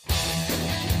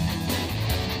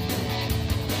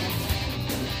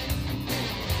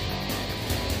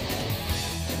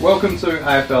Welcome to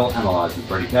AFL Analysed with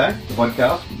Bretty K, the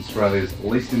podcast with Australia's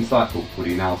least insightful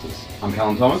footy analysis. I'm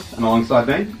Callum Thomas, and alongside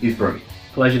me is Brody.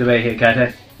 Pleasure to be here,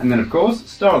 KT. And then, of course,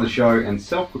 star of the show and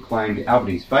self-proclaimed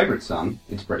Albany's favourite son,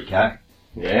 it's Bretty K.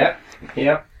 Yeah.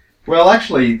 Well,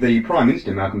 actually, the Prime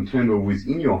Minister, Malcolm Turnbull, was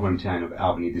in your hometown of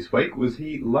Albany this week. Was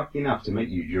he lucky enough to meet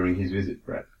you during his visit,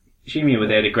 Brett? Assume you were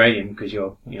there to greet him because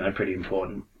you're, pretty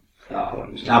important.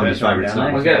 Albany's favourite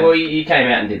son. Well, you came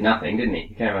out and did nothing, didn't he?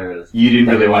 You came over with us. You didn't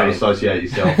really want to associate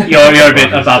yourself. You're a bit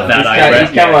above that,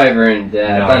 He's come over and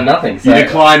done nothing. So. You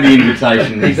declined the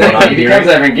invitation. Exactly. If he comes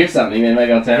over and gives something, then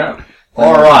maybe I'll turn up.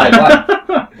 Alright.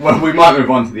 Well, we might move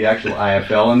on to the actual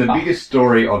AFL, and the biggest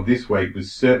story of this week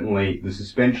was certainly the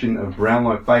suspension of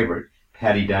Brownlow favourite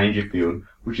Paddy Dangerfield,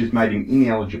 which has made him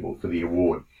ineligible for the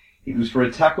award. It was for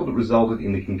a tackle that resulted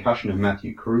in the concussion of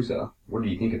Matthew Kreuzer. What do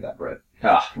you think of that, Brett?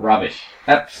 Rubbish.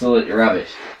 Absolutely rubbish.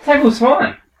 Tackle was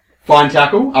fine. Fine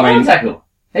tackle? Fine tackle.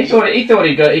 He thought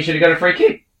he should have got a free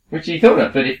kick, which he thought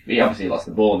of, but he obviously lost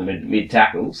the ball in the mid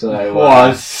tackle, so...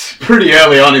 Well, it's pretty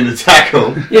early on in the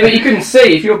tackle. Yeah, but you couldn't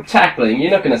see. If you're tackling,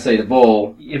 you're not going to see the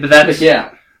ball. Yeah, but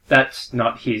that's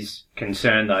not his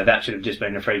concern, though. That should have just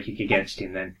been a free kick against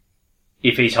him, then.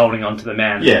 If he's holding on to the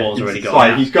man, the ball's already gone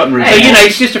out. He's gotten rid of it.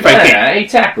 It's just a free kick. No, he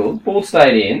tackled, ball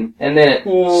stayed in, and then it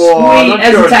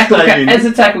as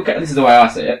the tackle, this is the way I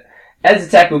see it, as the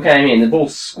tackle came in, the ball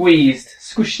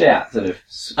squished out, sort of.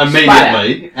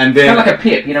 Immediately, and then... Kind of like a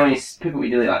pip, when you pip it, we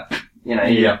do it like,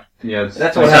 Yeah.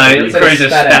 That's what happened. So Kreuzer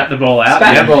spat the ball out.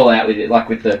 Spat the ball out with it, like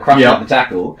with the crush of the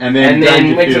tackle. And then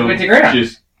went to ground.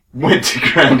 Just went to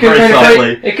ground very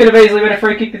softly. It could have easily been a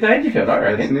free kick to Dangerfield, I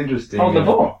reckon. That's an interesting... Hold the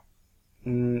ball.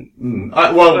 Maybe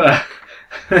not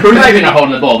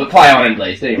holding the ball, but play on at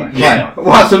least, anyway. Play on.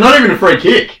 Well, so not even a free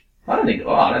kick? I don't think it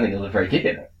was a free kick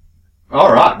in it.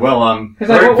 Alright, well,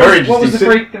 very interesting. What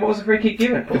was the free kick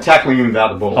given for? For tackling him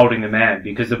without the ball. Holding the man,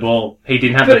 because the ball, he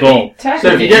didn't have the ball.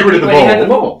 So if you get rid of the ball... He had the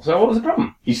ball, so what was the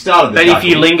problem? He started the tackle. But if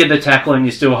you linger the tackle and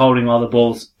you're still holding all the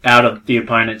balls out of the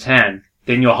opponent's hand,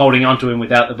 then you're holding onto him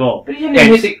without the ball. But you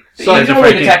didn't hit the... So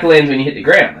normally the tackle ends when you hit the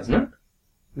ground, doesn't it?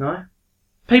 No.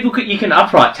 You can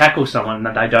upright tackle someone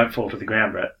and they don't fall to the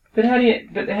ground, Brett. But when you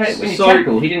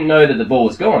tackle, he didn't know that the ball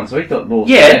was gone, so he thought the ball was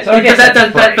there. So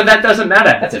but that doesn't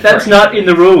matter. That's not in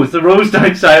the rules. The rules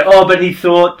don't say, but he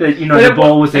thought that, the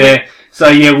ball was there, so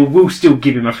we'll still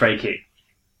give him a free kick.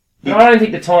 No, I don't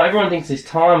think everyone thinks this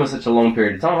time was such a long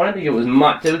period of time. I don't think it was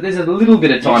much. There's a little bit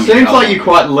of time. It seems like you're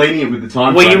quite lenient with the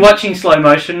time. Were you watching slow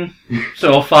motion,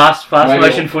 or fast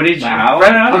motion footage? Wow.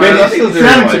 It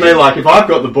sounded to me like if I've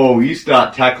got the ball, you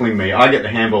start tackling me, I get the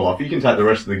handball off, you can take the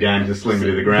rest of the game to sling me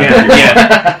to the ground.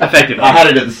 Yeah, effectively. I had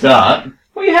it at the start.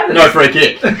 Well, you had it. No free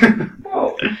kick.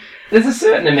 Well, there's a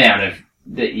certain amount of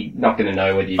that you're not going to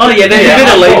know whether you... there's a bit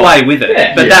of leeway with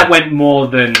it, but that went more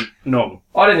than normal.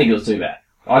 I don't think it was too bad.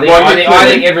 I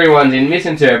think everyone's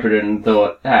misinterpreted and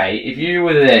thought, hey, if you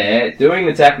were there doing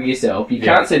the tackle yourself, you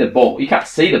can't see the ball. You can't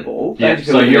see the ball. Yeah,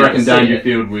 so you reckon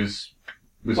Dangerfield was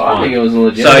fine? I think it was a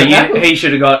legit. So he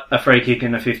should have got a free kick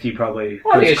and a 50 probably,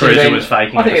 because Kreuzer was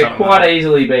faking. I think it quite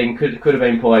easily could have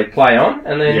been played play on,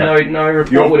 and then no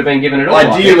report would have been given at all.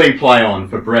 Ideally play on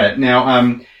for Brett.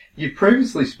 Now, you've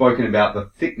previously spoken about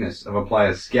the thickness of a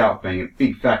player's scalp being a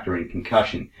big factor in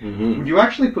concussion. Mm-hmm. Would you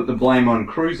actually put the blame on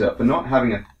Kreuzer for not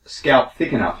having a scalp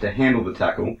thick enough to handle the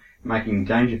tackle, making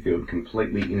Dangerfield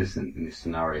completely innocent in this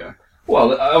scenario?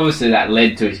 Well, obviously that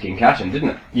led to his concussion, didn't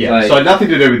it? Yeah, so nothing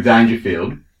to do with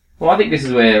Dangerfield. Well, I think this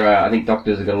is where I think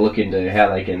doctors are going to look into how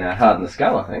they can harden the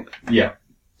skull, I think. Yeah.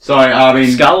 So, I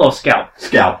mean... Skull or scalp?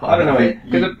 Scalp. I don't know.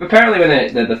 Because apparently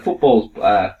when the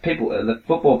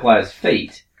football players'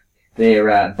 feet...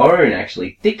 their bone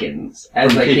actually thickens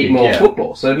as they kick more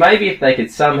football. So maybe if they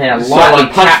could somehow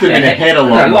lightly tap their head a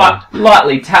lot,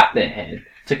 lightly tap their head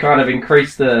to kind of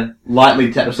increase the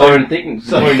bone thickness,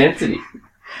 bone density.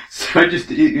 So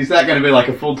is that going to be like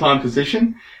a full-time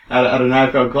position at an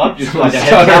AFL club? Just like a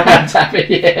head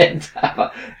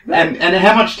tapper? And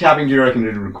how much tapping do you reckon it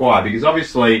would require? Because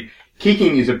obviously...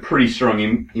 kicking is a pretty strong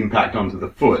impact onto the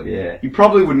foot. Yeah. You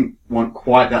probably wouldn't want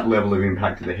quite that level of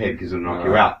impact to the head because it'll knock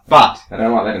you out. But... I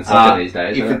don't like that in soccer these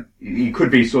days, it could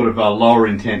be sort of a lower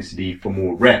intensity for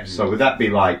more reps. So would that be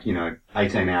like,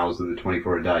 18 hours of the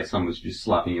 24 a day, someone's just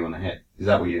slapping you on the head? Is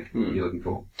that what you're looking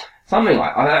for? I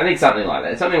think something like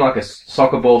that. Something like a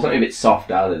soccer ball, something a bit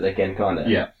softer that they can kind of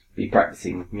be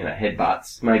practicing,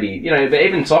 headbutts. Maybe, but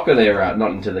even soccer, they're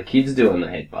not into the kids doing the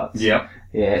headbutts. Yeah.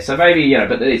 Yeah, so maybe,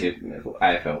 but these are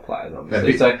AFL players,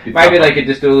 obviously. So maybe they could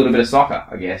just do a little bit of soccer,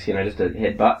 I guess, just a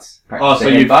headbutts. So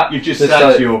you've just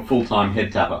sacked your full-time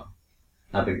head tapper.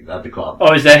 at the club.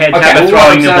 Or is their head tapper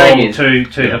throwing the ball to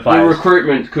the players? The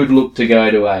recruitment could look to go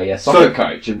to a soccer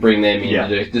coach and bring them in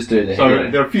to do the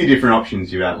head. There are a few different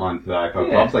options you outlined for the AFL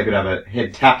clubs. They could have a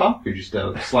head tapper who just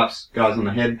slaps guys on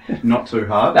the head, not too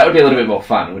hard. That would be a little bit more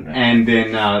fun, wouldn't it? And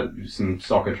then some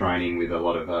soccer training with a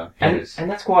lot of headers. And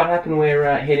that's quite often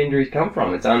where head injuries come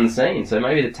from. It's unseen. So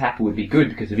maybe the tapper would be good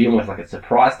because it'd be almost like a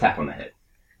surprise tap on the head.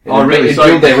 It'd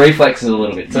build their reflexes a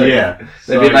little bit too. Yeah.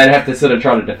 They'd have to sort of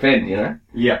try to defend,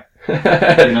 Yeah.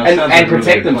 and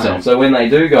protect themselves. So when they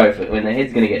do go for it, when their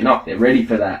head's going to get knocked, they're ready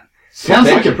for that.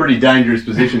 Sounds like a pretty dangerous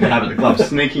position to have at the club,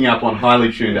 sneaking up on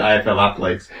highly tuned AFL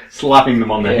athletes, slapping them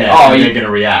on the head, and they're going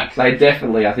to react. They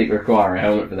definitely, I think, require a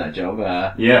helmet for that job.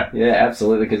 Yeah,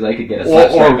 absolutely, because they could get a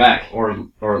slap straight back.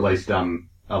 Or at least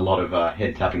a lot of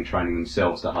head tapping training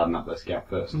themselves to harden up their scalp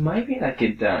first. Maybe they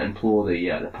could implore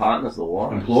the partners, the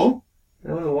wives. Implore? Is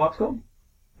that what the wives called?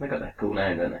 They got that cool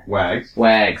name, don't they? Wags.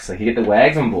 Wags. They could get the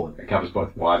wags on board. It covers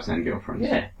both wives and girlfriends.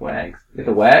 Yeah, wags. Get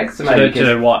the wags. So maybe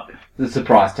to what? The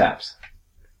surprise taps.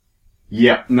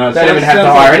 Yeah, no. They don't even have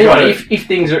to hire anyone.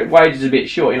 If wages are a bit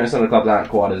short, some of the clubs aren't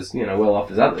quite as well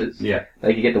off as others. Yeah,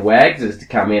 they could get the wagses to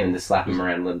come in and just slap them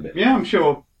around a little bit. Yeah, I'm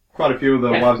sure quite a few of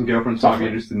the wives and girlfriends might be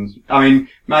interested in. I mean,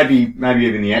 maybe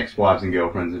even the ex-wives and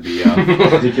girlfriends would be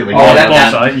particularly.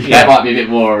 That might be a bit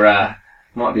more.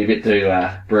 Might be a bit too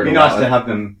brutal. It'd be nice to have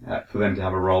them for them to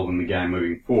have a role in the game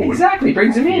moving forward. Exactly,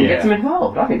 brings them in, gets them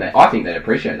involved. I think they'd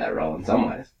appreciate that role in some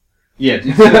ways. Yeah,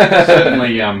 it's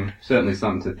certainly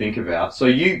something to think about. So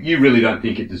you really don't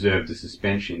think it deserved a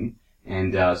suspension,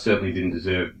 and certainly didn't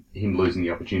deserve him losing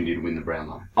the opportunity to win the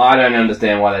Brownlow. I don't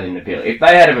understand why they didn't appeal. If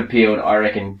they had have appealed, I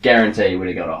reckon, guarantee he would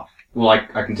have got off. Well,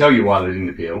 I can tell you why they didn't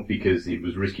appeal, because it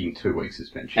was risking 2 weeks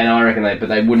suspension. And I reckon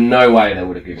they would no way they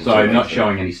would have given. So not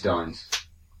showing any stones.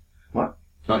 What?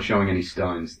 Not showing any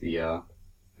stones. The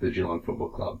Geelong Football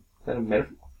Club. Is that a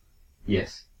metaphor?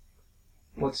 Yes.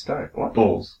 What stone? What?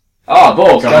 Balls. Oh,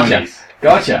 balls.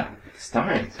 Gotcha.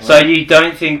 Stones. So you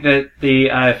don't think that the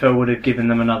AFL would have given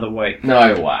them another week?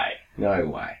 No way.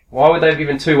 Why would they have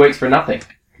given 2 weeks for nothing?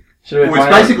 Well, it's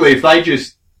basically if they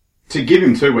just to give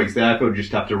him 2 weeks, the AFL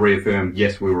just have to reaffirm,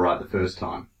 yes, we were right the first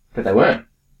time. But they weren't.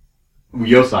 Well,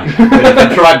 you're saying that. But if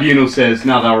the tribunal says,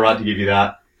 no, they were right to give you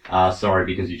that, sorry,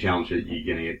 because you challenged it, you're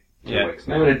getting it 2 weeks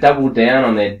now. They would have doubled down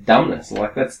on their dumbness.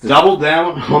 That's just... Double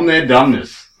down on their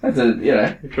dumbness. That's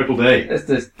Triple D. That's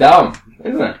just dumb,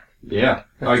 isn't it? Yeah.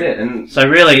 That's it. And so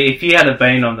really, if you had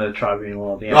been on the tribunal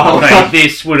or the AFL,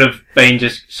 this would have been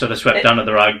just sort of swept under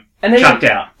the rug, chucked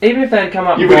out. Even if they had come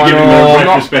up you would have given them a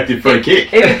retrospective free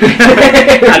kick.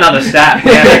 Another stat,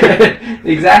 yeah.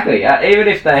 Exactly. Even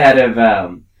if they had have,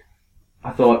 I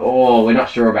thought, we're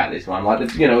not sure about this one.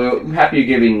 We're happy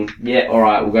giving,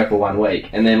 alright, we'll go for 1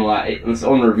 week. And then,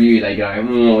 on review, they go,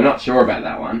 we're not sure about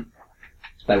that one.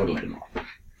 They would have let them off.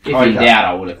 If in doubt,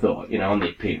 I would have thought, on the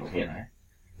appeal,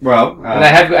 Well, and they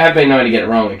have been known to get it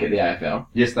wrong at the AFL.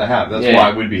 Yes, they have. That's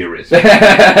why it would be a risk. But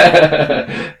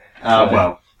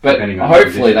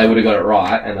hopefully they would have got it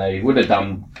right, and they would have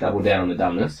doubled down on the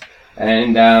dumbness.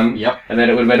 And and then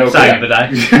it would have been all Save the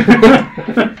day.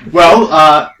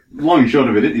 Well, long and short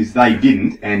of it is they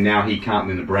didn't, and now he can't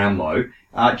win the Brownlow.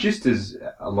 Just as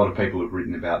a lot of people have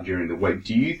written about during the week,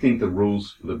 do you think the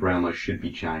rules for the Brownlow should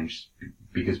be changed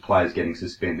because players getting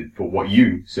suspended for what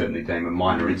you certainly deem a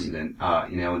minor incident are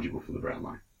ineligible for the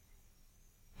Brownlow?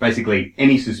 Basically,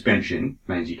 any suspension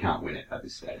means you can't win it at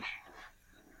this stage.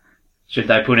 Should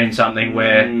they put in something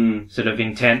where sort of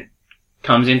intent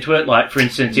comes into it? Like, for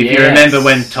instance, if you remember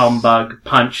when Tom Bugg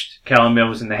punched Callum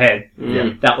Mills in the head,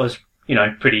 that was,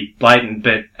 pretty blatant,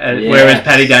 but whereas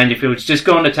Paddy Dangerfield's just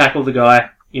gone to tackle the guy,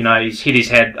 he's hit his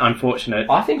head, unfortunate.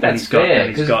 I think that's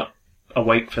fair. He's got a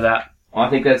week for that. I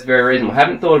think that's very reasonable.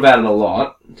 Haven't thought about it a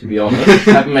lot, to be honest.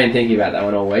 Haven't been thinking about that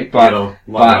one all week, but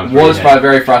was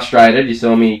very frustrated. You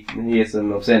saw me hear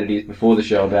some obscenities before the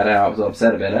show about how I was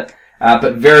upset about it.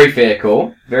 But very fair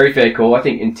call. Very fair call. I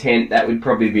think intent, that would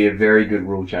probably be a very good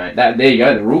rule change. There you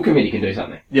go, the rule committee can do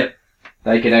something. Yep.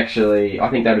 They could actually, I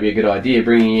think that would be a good idea,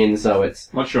 bringing in so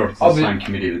it's... Not sure if it's the same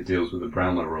committee that deals with the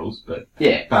Brownlow rules, but...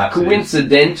 Yeah,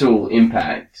 coincidental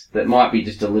impact that might be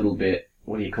just a little bit...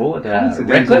 What do you call it?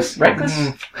 Reckless?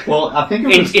 Well, I think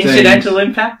it was incidental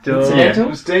impact? Or? Incidental? It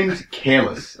was deemed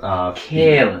careless.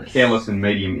 Careless and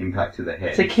medium impact to the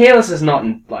head. So careless is not,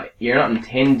 you're not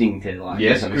intending to,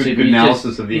 Yes, good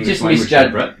analysis of the English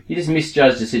language, Brett. You just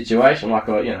misjudged the situation, like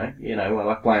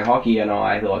playing hockey and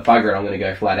I thought, bugger it, I'm going to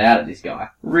go flat out at this guy.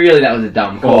 Really, that was a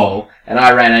dumb call. And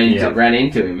I ran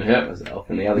into him and hurt myself,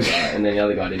 and the other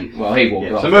guy didn't, he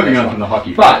walked off. So moving on from the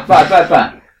hockey.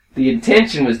 But, the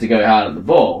intention was to go hard at the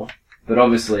ball, But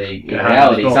obviously, in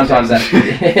reality, sometimes that...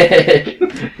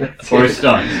 Or a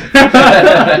stone.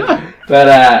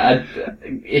 But,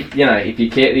 if you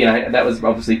care, that was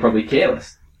obviously probably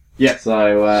careless. Yeah.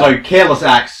 So careless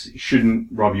acts shouldn't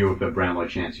rob you of a Brownlow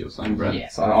chance, you're saying, Brad?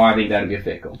 Yes, I think that'd be a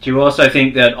fair call. Do you also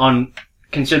think that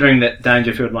considering that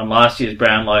Dangerfield won last year's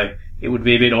Brownlow, it would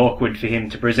be a bit awkward for him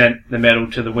to present the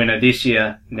medal to the winner this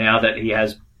year, now that he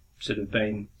has sort of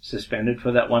been suspended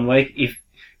for that 1 week,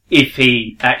 if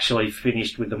he actually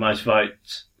finished with the most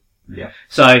votes? Yeah.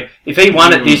 So if he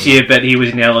won it this year, but he was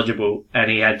ineligible, and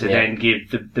he had to then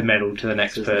give the medal to the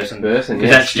next person, because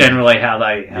that's generally how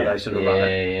they sort of run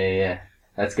it. Yeah.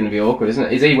 That's going to be awkward, isn't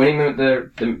it? Is he winning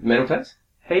the medal test?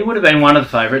 He would have been one of the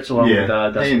favourites, along with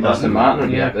Dustin Martin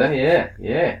would be up there.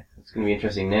 Yeah. It's going to be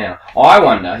interesting now. I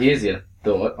wonder. Here's your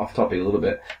thought, off topic a little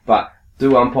bit, but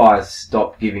do umpires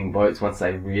stop giving votes once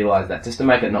they realise that, just to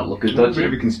make it not look as dodgy? A bit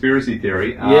of a conspiracy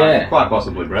theory. Yeah. Quite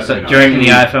possibly, Brett. So during the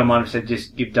AFL might have said,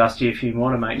 just give Dusty a few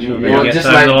more to make sure that he gets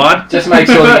over the line. Just make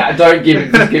sure that don't give,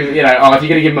 if you're going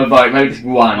to give him a vote, maybe just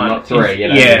one, not three.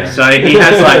 Yeah, so he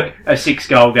has like a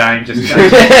 6-goal game, just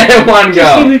one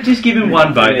goal. Just give him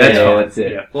one vote, that's fine. That's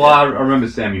it. Yeah. Well, I remember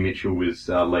Sammy Mitchell was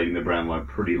leading the Brownlow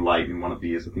pretty late in one of the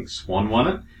years. I think Swan won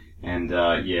it. And,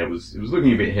 it was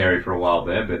looking a bit hairy for a while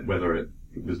there, but whether it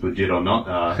was legit or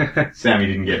not, Sammy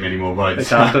didn't get many more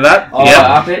votes. After that?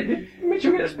 Did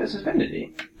Mitchell get suspended, did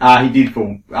he? He did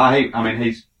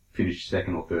he's finished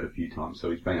second or third a few times,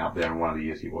 so he's been up there, and one of the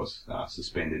years he was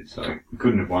suspended, so he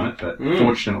couldn't have won it, but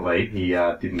fortunately he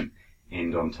didn't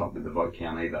end on top with the vote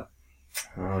count either.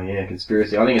 Oh yeah,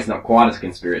 conspiracy. I think it's not quite as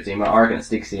conspiracy. I reckon it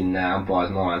sticks in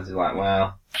umpires' minds. It's like,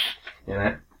 well,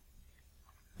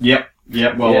 Yep.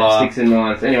 Yeah, well, sticks in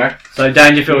minds. Anyway. So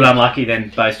Dangerfield unlucky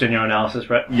then, based on your analysis,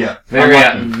 Brett? Yeah.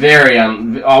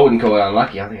 I wouldn't call it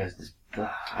unlucky. I think it was just...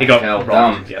 he got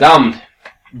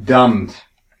dumbed.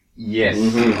 Yes.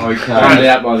 Mm-hmm.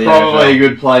 Okay. Probably a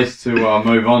good place to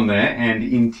move on there. And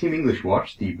in Tim English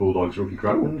Watch, the Bulldogs rookie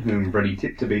Kreuzer, whom Bretty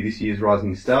tipped to be this year's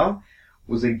rising star,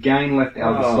 was again left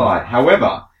out of the side.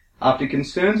 However, after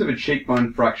concerns of a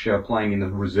cheekbone fracture playing in the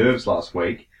reserves last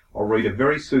week, I'll read a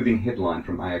very soothing headline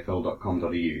from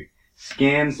AFL.com.au.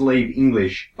 Scans leave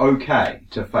English okay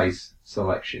to face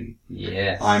selection.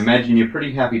 Yes. I imagine you're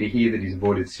pretty happy to hear that he's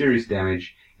avoided serious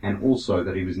damage, and also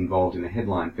that he was involved in a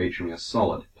headline featuring a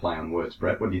solid play on words.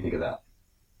 Brett, what do you think of that?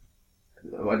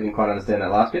 I didn't quite understand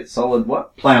that last bit. Solid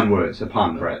what? Play on words, a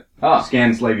pun, Brett. Oh.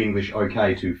 Scans leave English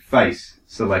okay to face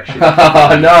selection.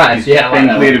 Oh, nice. Yeah, been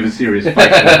cleared of a serious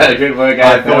fact. Good work,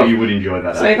 I thought you would enjoy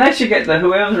that. See, they should get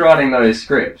whoever's writing those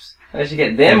scripts, they should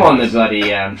get them on the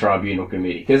bloody tribunal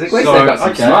committee, because at least they've got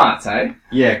some smarts, eh?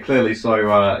 Yeah, clearly.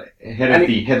 So, head of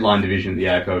the headline division of the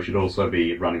AFL should also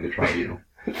be running the tribunal.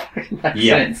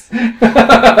 Makes sense.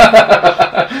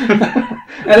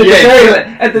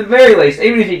 At the very least,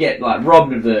 even if you get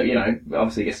robbed of the,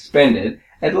 obviously get suspended,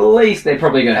 at least they're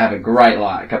probably going to have a great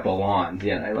couple of lines,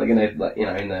 in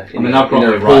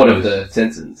the report of the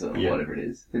sentence or whatever it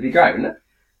is. It'd be great, wouldn't it?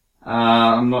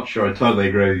 I'm not sure I totally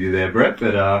agree with you there, Brett,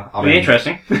 but it'd be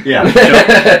interesting. Yeah,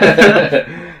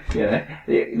 sure.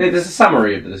 There's a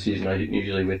summary of the decision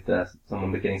usually with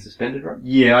someone getting suspended, right?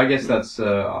 Yeah, I guess that's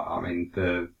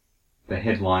the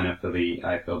headliner for the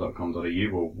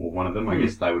AFL.com.au, or one of them. I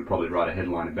guess they would probably write a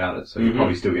headline about it, so you're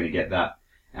probably still going to get that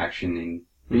action in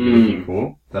that you're looking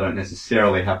for. They don't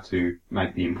necessarily have to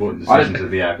make the important decisions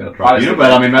of the AFL tribunal,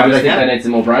 but maybe they can. They need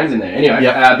some more brains in there.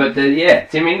 Anyway,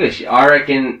 Tim English, I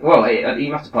reckon. Well, he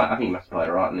must have played. I think he must have played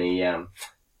it right in the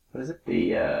what is it?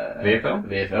 The VFL.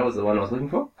 VFL was the one I was looking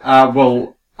for.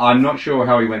 Well, I'm not sure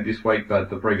how he went this week, but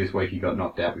the previous week he got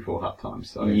knocked out before half-time,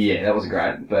 so... Yeah, that was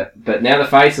great. But now the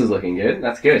face is looking good.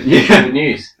 That's good. Yeah. Good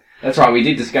news. That's right, we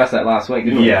did discuss that last week,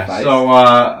 didn't we? Yeah, so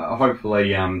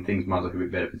hopefully things might look a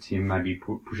bit better for Tim, maybe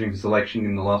pushing for selection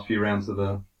in the last few rounds of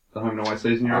the home and away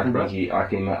season. I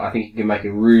think he can make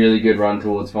a really good run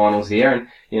towards finals here, and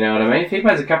you know what I mean? If he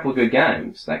plays a couple of good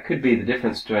games, that could be the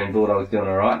difference between Bulldogs doing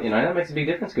alright. That makes a big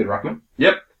difference. Good ruckman.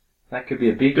 Yep. That could be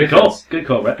a big difference. Good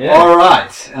call, Brett. Yeah.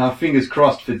 Alright, fingers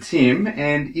crossed for Tim,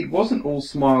 and it wasn't all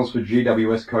smiles for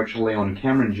GWS coach Leon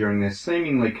Cameron during their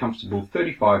seemingly comfortable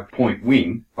 35-point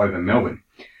win over Melbourne.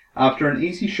 After an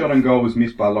easy shot on goal was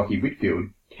missed by Lockie Whitfield,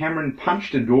 Cameron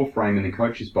punched a door frame in the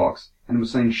coach's box and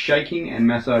was seen shaking and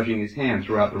massaging his hand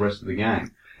throughout the rest of the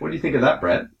game. What do you think of that,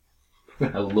 Brad?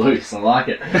 Loose, I like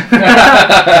it.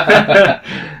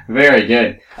 Very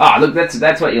good. Look,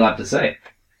 that's what you love to see.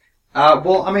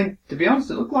 Well, I mean, to be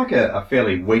honest, it looked like a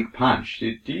fairly weak punch.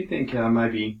 Do you think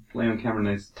maybe Leon Cameron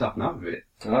needs to toughen up a bit?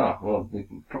 Oh, well, we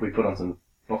can probably put on some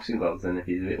boxing gloves then if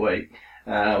he's a bit weak.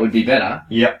 would be better.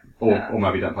 Yep. Or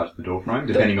maybe don't touch the door frame,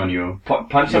 depending on your...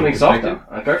 Punch something softer.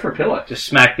 Go for a pillow. Just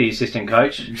smack the assistant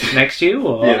coach next to you?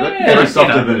 Or, that's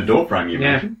softer than a door frame, you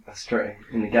mentioned. That's true.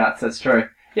 In the guts, that's true.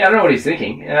 Yeah, I don't know what he's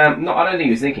thinking. No, I don't think he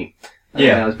was thinking.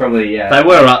 Yeah. It was probably... They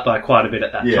were up by quite a bit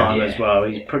at that time as well.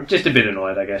 He's just a bit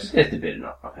annoyed, I guess. Just a bit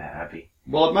not happy.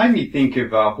 Well, it made me think of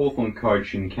Hawthorn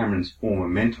coach and Cameron's former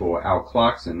mentor, Al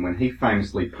Clarkson, when he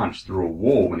famously punched through a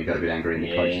wall when he got a bit angry in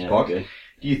the coach's box. Good.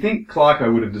 Do you think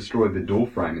Clarko would have destroyed the door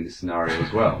frame in this scenario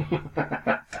as well?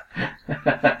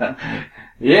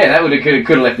 Yeah, that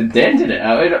could have left a dent in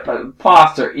it.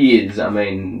 Plaster is,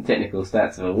 technical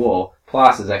stats of a wall.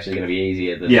 Plaster is actually going to be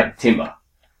easier than timber.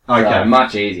 Okay. So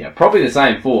much easier. Probably the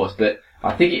same force, but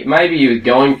I think maybe he was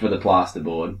going for the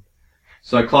plasterboard.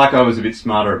 So Clarko was a bit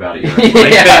smarter about it. He's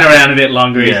been around a bit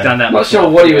longer. He's done that. I'm not sure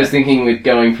what he was thinking with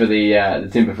going for the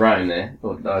timber frame there.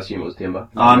 Well, I assume it was timber.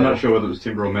 I'm not sure whether it was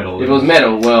timber or metal. It was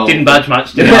metal. Well, didn't budge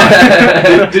much, did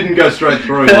it? Didn't go straight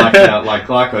through like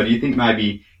Clarko. Do you think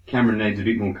maybe Cameron needs a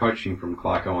bit more coaching from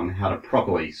Clarko on how to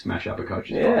properly smash up a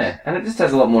coach's box? And it just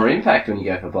has a lot more impact when you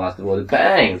go for plasterboard.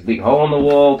 Bang! There's a big hole in the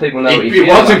wall. People know what you feel. It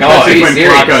wasn't like, when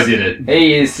Clarko did it.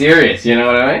 He is serious, you know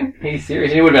what I mean? He's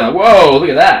serious. And he would have been like, whoa, look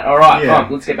at that. Alright, fine,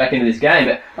 let's get back into this game.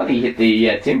 But I think he hit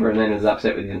the timber and then was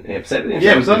upset with himself.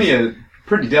 Yeah, it was only a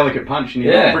pretty delicate punch and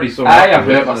he got pretty sore. I've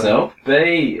hurt myself.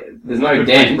 B, there's no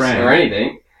dents or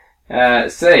anything.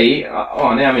 C, now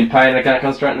I'm in pain and I can't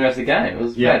concentrate on the rest of the game. It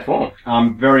was bad form.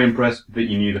 I'm very impressed that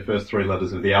you knew the first 3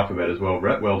 letters of the alphabet as well,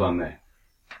 Brett. Well done there.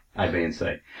 A, B and C.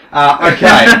 Okay,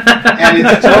 and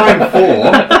it's time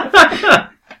for...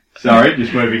 Sorry,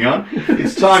 just moving on.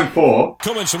 It's time for...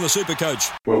 Comments from the Super Coach.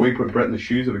 Where we put Brett in the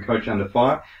shoes of a coach under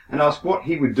fire and ask what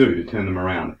he would do to turn them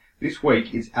around. This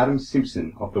week is Adam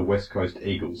Simpson of the West Coast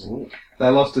Eagles. Ooh. They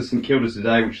lost to St Kilda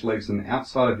today, which leaves them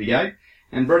outside of the 8.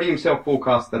 And Bretty himself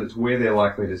forecasts that it's where they're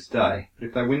likely to stay. But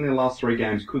if they win their last 3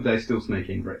 games, could they still sneak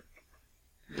in, Brett?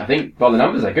 I think by the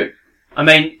numbers they could.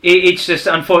 It's just,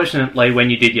 unfortunately, when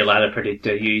you did your ladder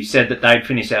predictor, you said that they'd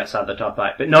finish outside the top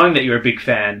 8. But knowing that you're a big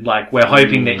fan, we're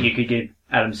hoping that you could give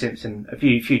Adam Simpson a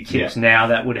few tips now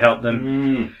that would help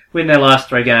them win their last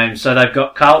 3 games. So they've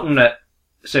got Carlton at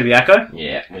Subiaco.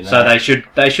 Yeah. So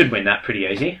they should win that pretty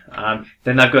easy.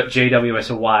 Then they've got GWS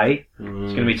away.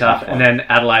 It's going to be tough. And then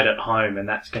Adelaide at home, and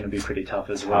that's going to be pretty tough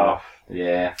as well.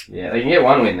 Yeah. They can get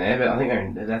 1 win there, but I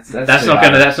think that's not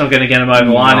going to get them over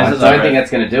the line, is it? I don't think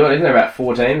that's going to do it. Isn't there about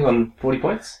 4 teams on 40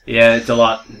 points? Yeah, it's a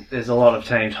lot. There's a lot of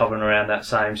teams hovering around that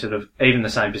same even the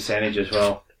same percentage as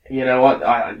well. You know what?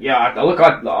 I think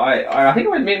it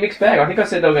was a mixed bag. I think I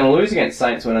said they were going to lose against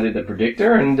Saints when I did the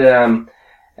predictor,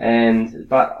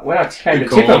 but when I came to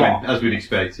tip them off, as we'd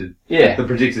expected. Yeah. The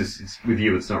predictors, with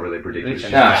you, it's not really predictors.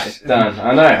 No, it's done.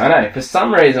 I know. For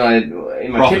some reason,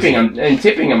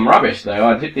 tipping, I'm rubbish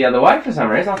though. I tipped the other way for some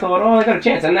reason. I thought, they got a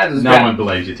chance, and that was no one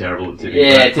believes you're terrible at tipping.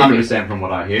 Yeah, 100% from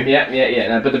what I hear. Yeah.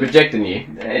 No, but the projector knew.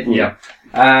 Yeah.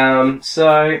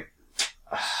 So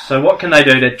what can they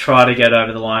do to try to get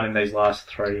over the line in these last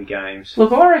 3 games?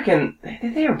 Look, I reckon they're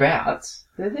thereabouts.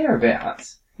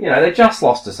 You know, they just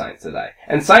lost to Saints today.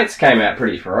 And Saints came out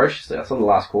pretty ferociously. I saw the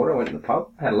last quarter. I went to the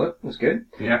pub, had a look. It was good.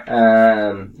 Yeah.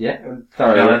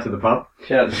 Shout out to the pub.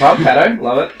 Shout out to the pub, Pato.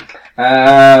 Love it.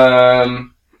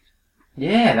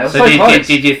 That was so close.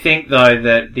 Did you think, though,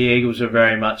 that the Eagles were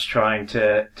very much trying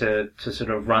to sort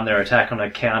of run their attack on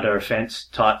a counter-offence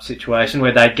type situation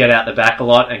where they'd get out the back a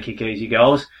lot and kick easy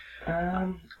goals?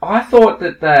 I thought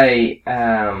that they...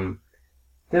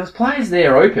 there was players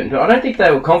there open, but I don't think they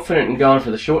were confident in going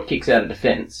for the short kicks out of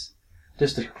defence.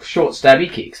 Just the short stabby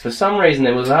kicks. For some reason,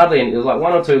 there was hardly any. There was 1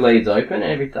 or 2 leads open,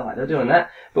 and they're doing that.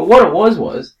 But what it was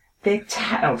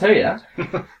I'll tell you,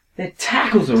 their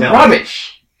tackles are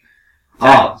rubbish.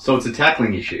 So it's a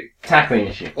tackling issue.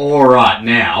 Alright,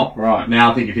 now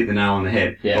I think you've hit the nail on the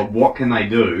head. Yeah. But what can they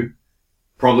do?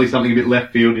 Probably something a bit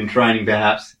left field in training,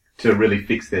 perhaps, to really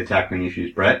fix their tackling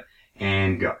issues, Brett.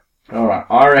 And go. Alright,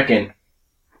 I reckon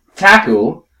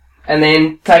tackle, and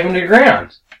then take them to the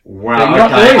ground. Wow,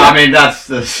 okay. I mean, that's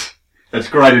great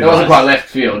advice. That wasn't quite left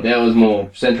field. That was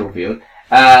more central field.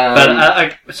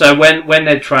 So when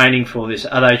they're training for this,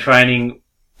 are they training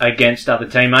against other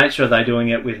teammates, or are they doing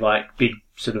it with big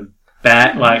sort of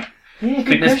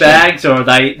fitness bags, or are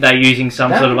they using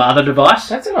some sort of other device?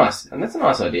 That's a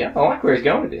nice idea. I like where he's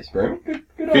going with this, bro.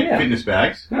 Good idea. Fitness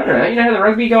bags? No. You know how the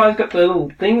rugby guys got the little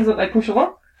things that they push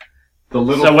along? So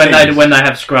when they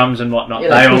have scrums and whatnot,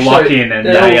 they all lock in and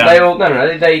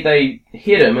they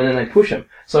hit them and then they push them.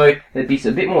 So there'd be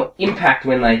a bit more impact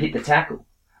when they hit the tackle.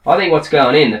 I think what's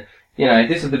going in,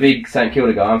 this is the big St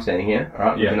Kilda guy. I'm standing here, all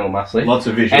right, looking all muscly. Lots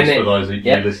of visuals for those of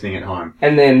you listening at home.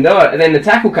 And then the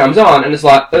tackle comes on, and it's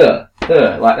like,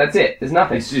 like that's it. There's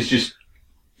nothing. It's just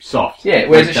soft. Yeah,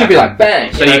 whereas it should be like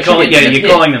bang. So you're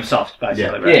calling them soft,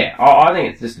 basically. Right? Yeah, I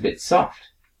think it's just a bit soft.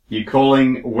 You're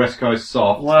calling West Coast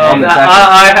soft. Well,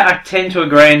 I tend to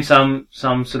agree in some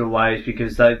sort of ways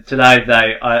because I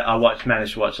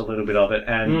managed to watch a little bit of it,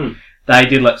 and they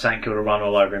did let St Kilda run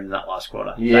all over him in that last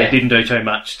quarter. Yeah. They didn't do too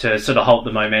much to sort of halt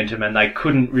the momentum, and they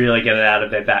couldn't really get it out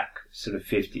of their back sort of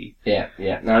 50. Yeah.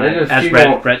 No, as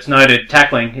Brett's noted,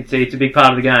 tackling, it's a big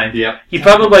part of the game. Yeah. You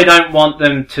probably don't want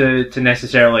them to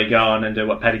necessarily go on and do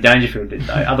what Paddy Dangerfield did,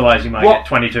 though. Otherwise, you might get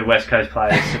 22 West Coast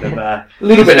players sort of a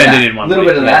little bit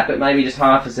of that, but maybe just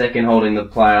half a second holding the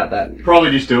player at that.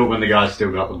 Probably just do it when the guy's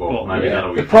still got the ball. Maybe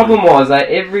that'll be the problem was that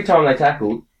every time they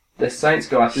tackled, the Saints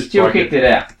guy still kicked it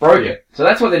out. Broke it. So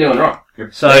that's what they're doing wrong.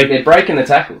 So they're breaking the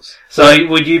tackles. So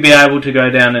would you be able to go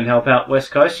down and help out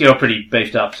West Coast? You're a pretty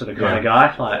beefed up sort of kind of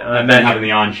guy. Like, I've been having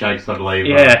the iron shakes, I believe.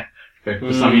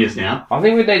 For some years now. I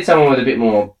think we need someone with a bit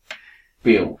more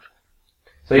build.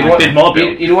 So you want a bit more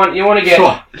build. You want to get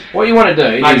what you want to do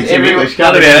is everyone.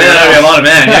 That'll be a lot of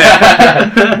man.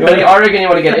 Yeah. I reckon you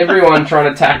want to get everyone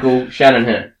trying to tackle Shannon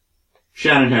Hearn.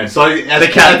 So as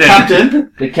the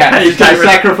captain, he's going to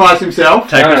sacrifice himself.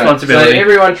 Take responsibility. So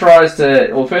everyone tries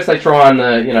to, first they try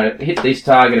and hit this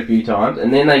target a few times,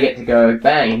 and then they get to go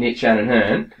bang and hit Shannon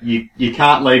Hearn. You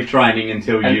can't leave training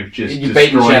until you've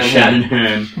destroyed Shannon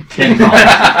Hearn 10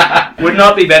 times. Would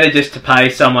not be better just to pay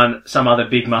some other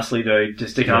big muscly dude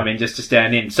just to come in, just to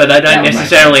stand in, so they don't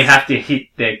necessarily have to hit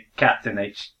their captain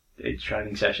each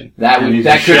training session. Remy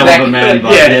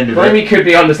could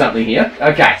be onto something here.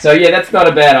 Okay, so that's not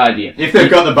a bad idea. If they've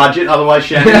got the budget, otherwise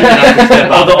Shannon have to step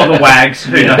up. Or the wags,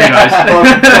 who knows?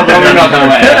 Probably not the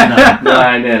wags.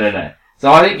 No.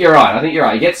 So I think you're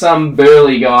right. You get some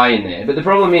burly guy in there, but the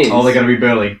problem is... they're going to be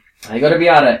burly. They got to be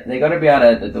able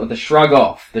to the shrug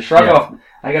off. The shrug off,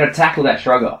 they got to tackle that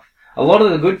shrug off. A lot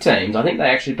of the good teams, I think they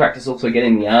actually practice also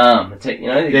getting the arm. Trying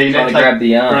to grab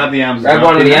the arm. Grab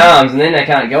one of the arms, and then they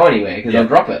can't go anywhere because they'll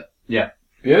drop it. Yeah.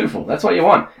 Beautiful. That's what you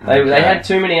want. They had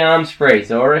too many arms free,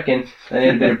 so I reckon they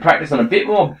need a bit of practice on a bit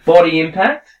more body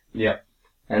impact. Yeah.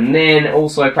 And then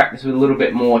also practice with a little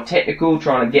bit more technical,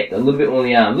 trying to get a little bit more on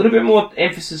the arm, a little bit more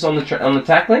emphasis on the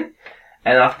tackling.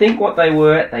 And I think what they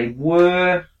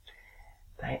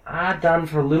are done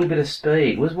for a little bit of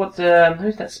speed. Who's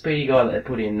that speedy guy that they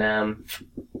put in?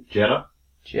 Jetta.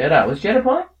 Was Jetta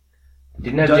playing?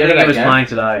 Didn't have Jetta. I think he was playing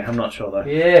today. I'm not sure though.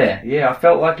 Yeah. I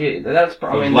felt like it. That's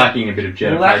probably lacking a bit of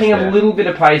Jetta. Lacking a little bit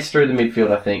of pace through the midfield.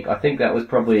 I think that was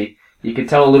probably. You could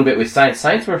tell a little bit with Saints.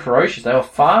 Saints were ferocious. They were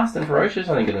fast and ferocious.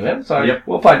 I think in the middle. So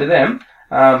well played to them.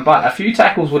 But a few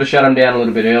tackles would have shut them down a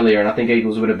little bit earlier, and I think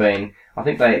Eagles would have been. I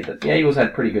think the Eagles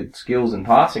had pretty good skills and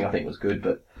passing. I think was good,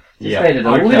 but. Needed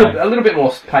a little bit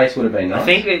more pace would have been nice. I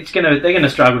think they're going to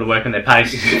struggle to work on their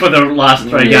pace for the last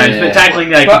 3 games, but tackling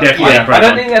they could definitely improve. I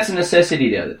don't think that's a necessity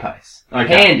though, the pace.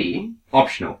 Okay. Handy.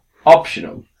 Optional.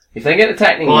 If they get the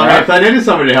tackling if they needed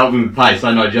somebody to help them with pace,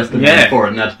 I know just the man for it,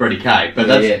 and that's Bretty K. But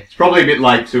it's probably a bit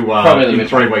late to in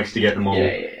 3 weeks to get them all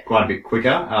quite a bit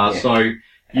quicker. So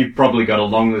you've probably got a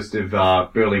long list of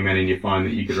burly men in your phone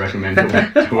that you could recommend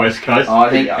to West Coast.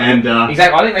 Exactly. I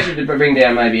think they should bring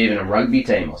down maybe even a rugby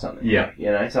team or something.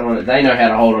 Yeah. Someone that they know how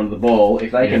to hold onto the ball.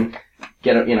 If they can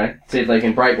get it, see if they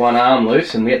can break one arm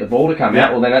loose and get the ball to come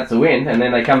out, well then that's a win. And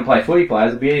then they come play footy players,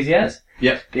 it'll be easy as.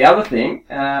 Yep. The other thing,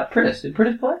 Prittis. Did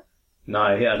Prittis play? No,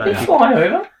 I don't know. Did he fly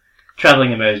over?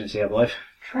 Travelling emergency, I believe.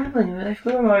 They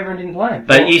flew him over and didn't play him.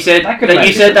 But you said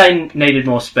they needed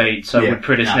more speed, so would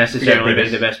Prittis necessarily be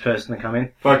the best person to come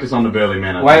in? Focus on the burly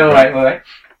man. Wait.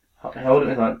 Hold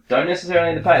it. Don't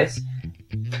necessarily need the pace.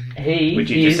 He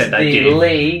is the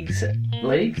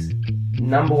league's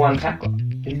number one tackler.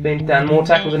 He's been done more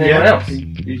tackles than anyone else.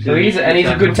 So he's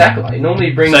a good tackler. He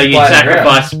normally brings. So you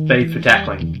sacrifice speed for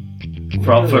tackling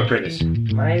for Prittis.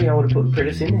 Maybe I would have put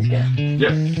Prittis in this game.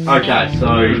 Yep. Okay, so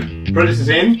Prittis is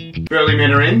in. Burly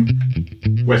men are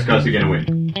in. West Coast are going to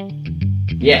win.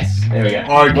 Yes, there we go.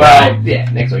 Okay. Well,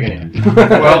 next week anyway.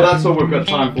 Well, that's all we've got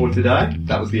time for today.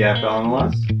 That was the AFL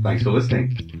Analysed. Thanks for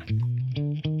listening.